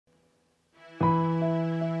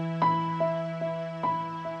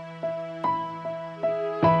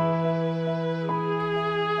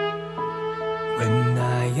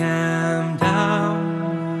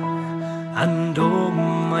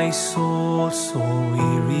soul so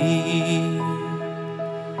weary.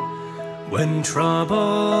 When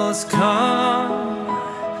troubles come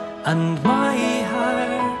and my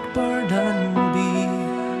heart burden be,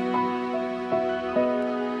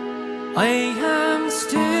 I am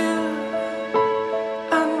still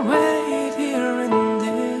and wait here in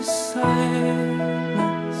this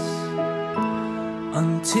silence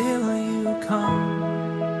until you come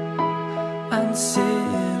and sit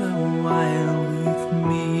a while with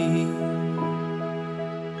me.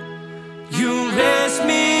 You raise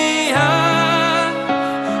me up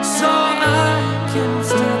so I can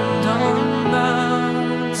stand on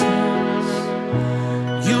mountains.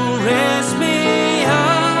 You raise me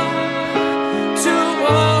up to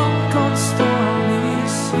walk on stormy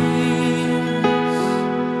seas.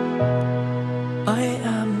 I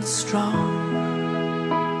am strong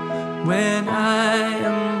when I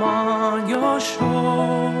am on your shoulders.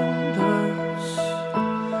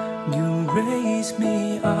 You raise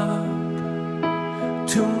me up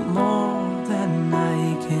to more than I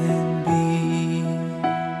can be.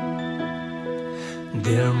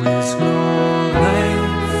 There is no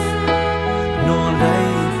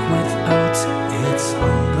life without its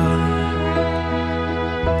hunger.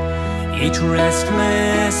 Each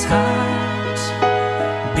restless heart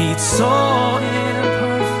beats so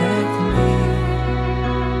imperfectly.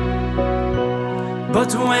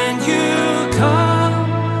 But when you come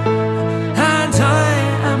and I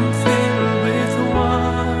am filled with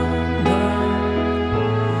wonder,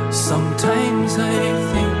 sometimes I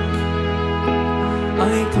think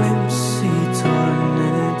I glimpse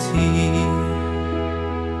eternity.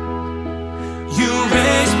 You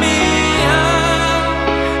raise me up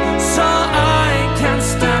so I can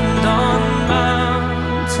stand on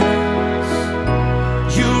mountains.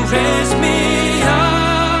 You raise me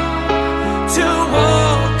up to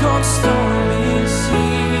walk on stormy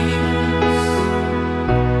seas.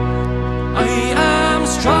 I am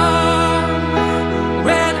strong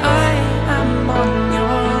when I am on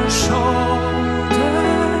your shoulders.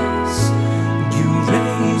 You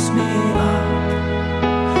raise me up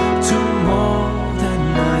to more than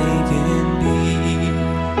I can be.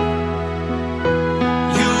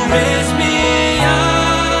 You raise me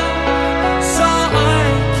up so I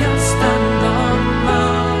can stand on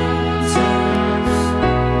mountains.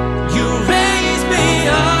 You raise me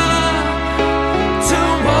up to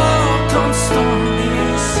walk on stormy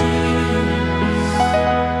seas.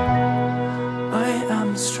 I am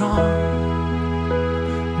strong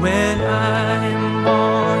when I'm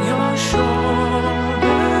on your shoulders.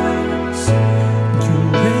 You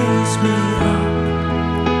raise me up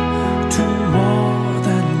to more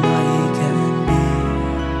than I can be.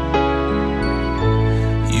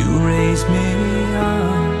 You raise me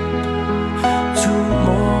up to more